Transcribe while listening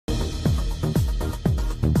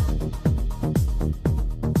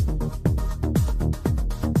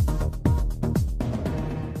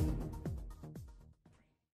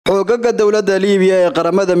Xuquuqda dawladda Liibiya ee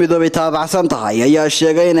qaramada midoobay taabacsan tahay ayaa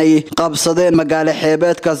sheegay inay qabsadeen magaalo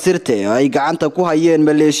xeebeedka Sirte oo ay gacanta ku hayeen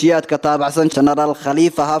maleeshiyaadka taabacsan Janaraal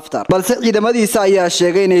Khalifa Haftar balse ciidamadiisa ayaa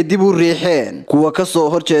sheegay inay dib u riixeen kuwa ka soo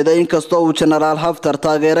horjeeda inkastoo uu Janaraal Haftar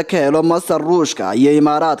taageero ka helo Masar Ruushka iyo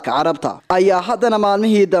Imaaraadka Carabta ayaa haddana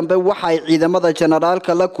maalmihii dambe waxay ciidamada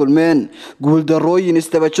Janaraalka la kulmeen guuldarooyin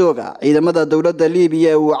istaba jooga ciidamada dawladda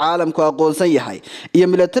Liibiya oo caalamku aqoonsan yahay iyo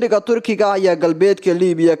militariga Turkiga ayaa galbeedka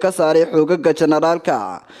Liibiya ka saaray Xuquuqda Janaraalka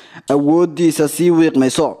awoodiisa si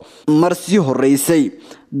wiiqmayso mar sii horeysay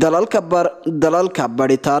dalalka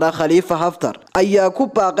baritaara Khalifa Haftar ayaa ku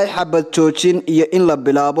baaqay xabad joojin iyo in la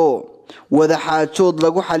bilaabo wada xaajood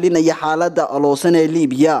lagu xalinayo xaaladda aloosan ee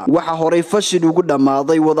Liibiya waxa horay fashil ugu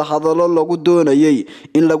dhamaaday wada hadallo lagu doonayay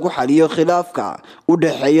in lagu xaliyo khilaafka u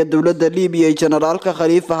dhaxeeya dawladda Liibiya iyo Janaraalka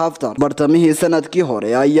Khalifa Haftar bartamihii sanadkii hore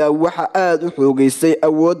ayaa waxa aad u xoogaysay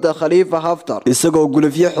awoodda Khalifa Haftar isagoo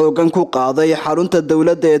gulufyo xoogan ku qaaday xarunta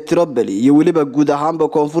dawladda ee Tripoli iyo waliba guud ahaanba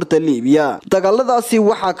koonfurta Liibiya dagaaladaasi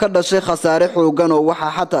waxa ka dhashay khasaare xoogan oo waxa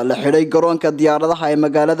xataa la xiray garoonka diyaaradaha ee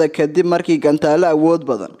magaalada kadib markii gantaalo awood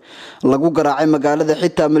badan lagu garaacay magaalada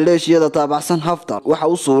xitaa maleeshiyada taabacsan Haftar waxa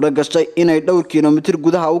uu suura gashay inay dhowr kiiloomitir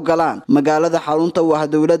gudaha u galaan magaalada xarunta waa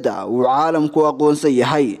dawladda uu caalamku aqoonsan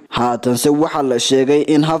yahay haatan se waxa la sheegay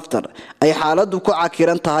in Haftar ay xaaladdu ku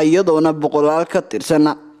cakiran-tahay iyadoona boqolaal ka tirsan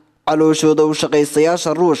calooshooda u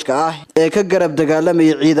shaqaystayaasha Ruushka ah ee ka garab dagaalamay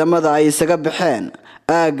ciidamada ay isaga baxeen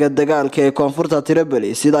aaga dagaalka ee koonfurta Tripoli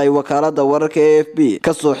sida ay wakaaladda wararka AFP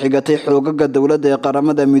ka soo xigatay Xuquuqda dawladda ee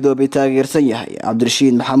qaramada midoobay taageersan yahay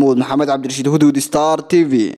Cabdirashiid Maxamed Cabdirashiid Huduud Star TV